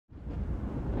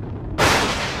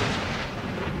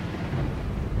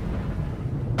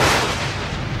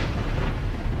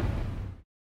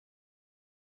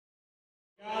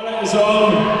fights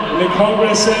on in the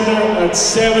Congress Center at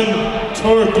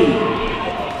 7:30.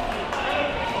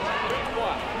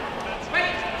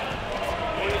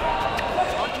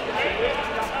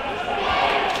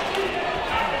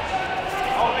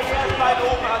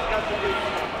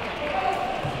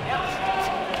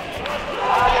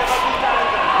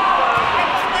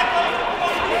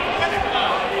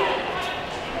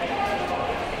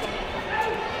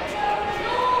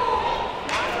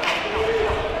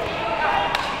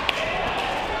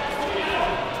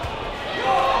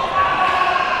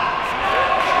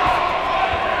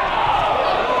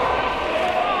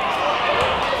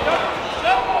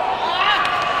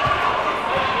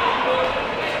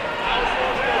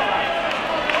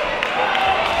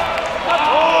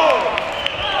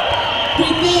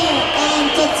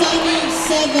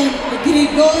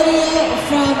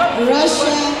 From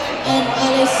Russia and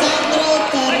Alessandro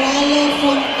Carrallo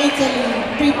from Italy.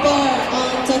 Prepare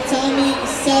on tatami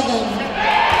 7.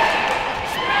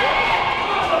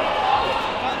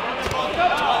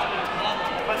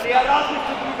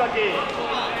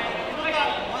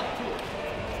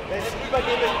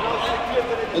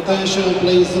 Attention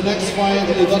please, the next fight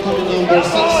is tatami number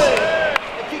 6.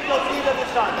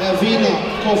 Evina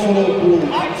Kofoulou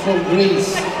from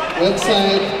Greece, red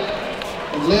side.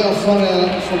 Leo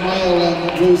Farrell from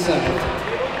Ireland, blue side.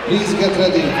 Please get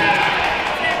ready.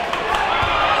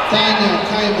 Tanya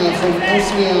Kaimer from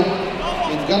Austria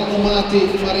and Galmumati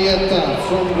Marietta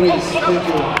from Greece. Thank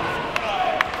you.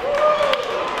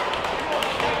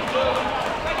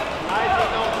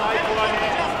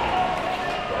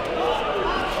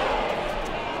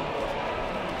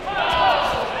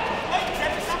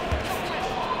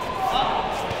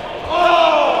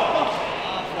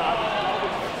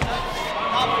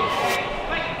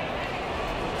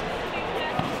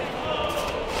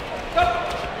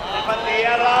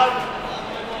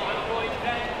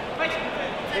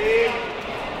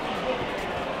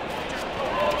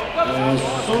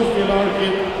 Sophie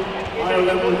Larkin,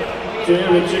 Ireland, to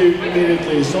Eritrea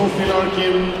immediately. Sophie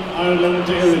Larkin, Ireland,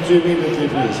 to Eritrea immediately,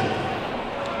 please.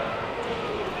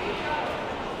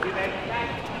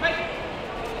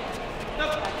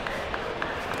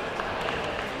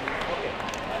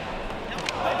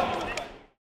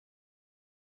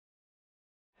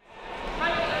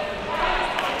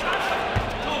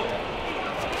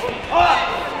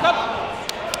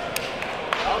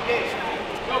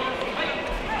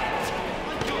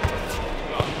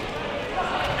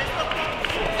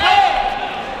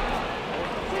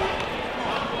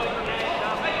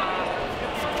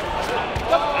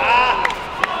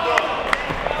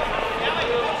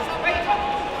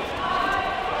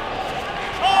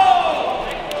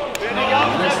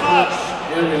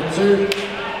 Area 2,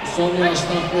 Sonia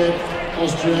Stacker,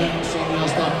 Austria, Sonia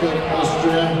Stacker,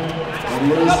 Austria, and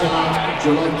Marisa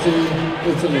Giolotti,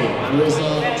 Italy. Marisa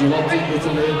Giolotti,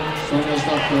 Italy, Sonia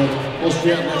Stacker,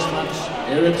 Austria. Next match,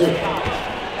 Area 2.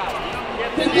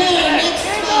 Prepare next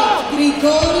fight,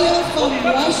 Gregorio from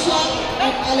Russia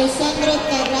and Alessandro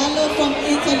Carrallo from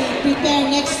Italy. Prepare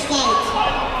next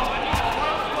fight.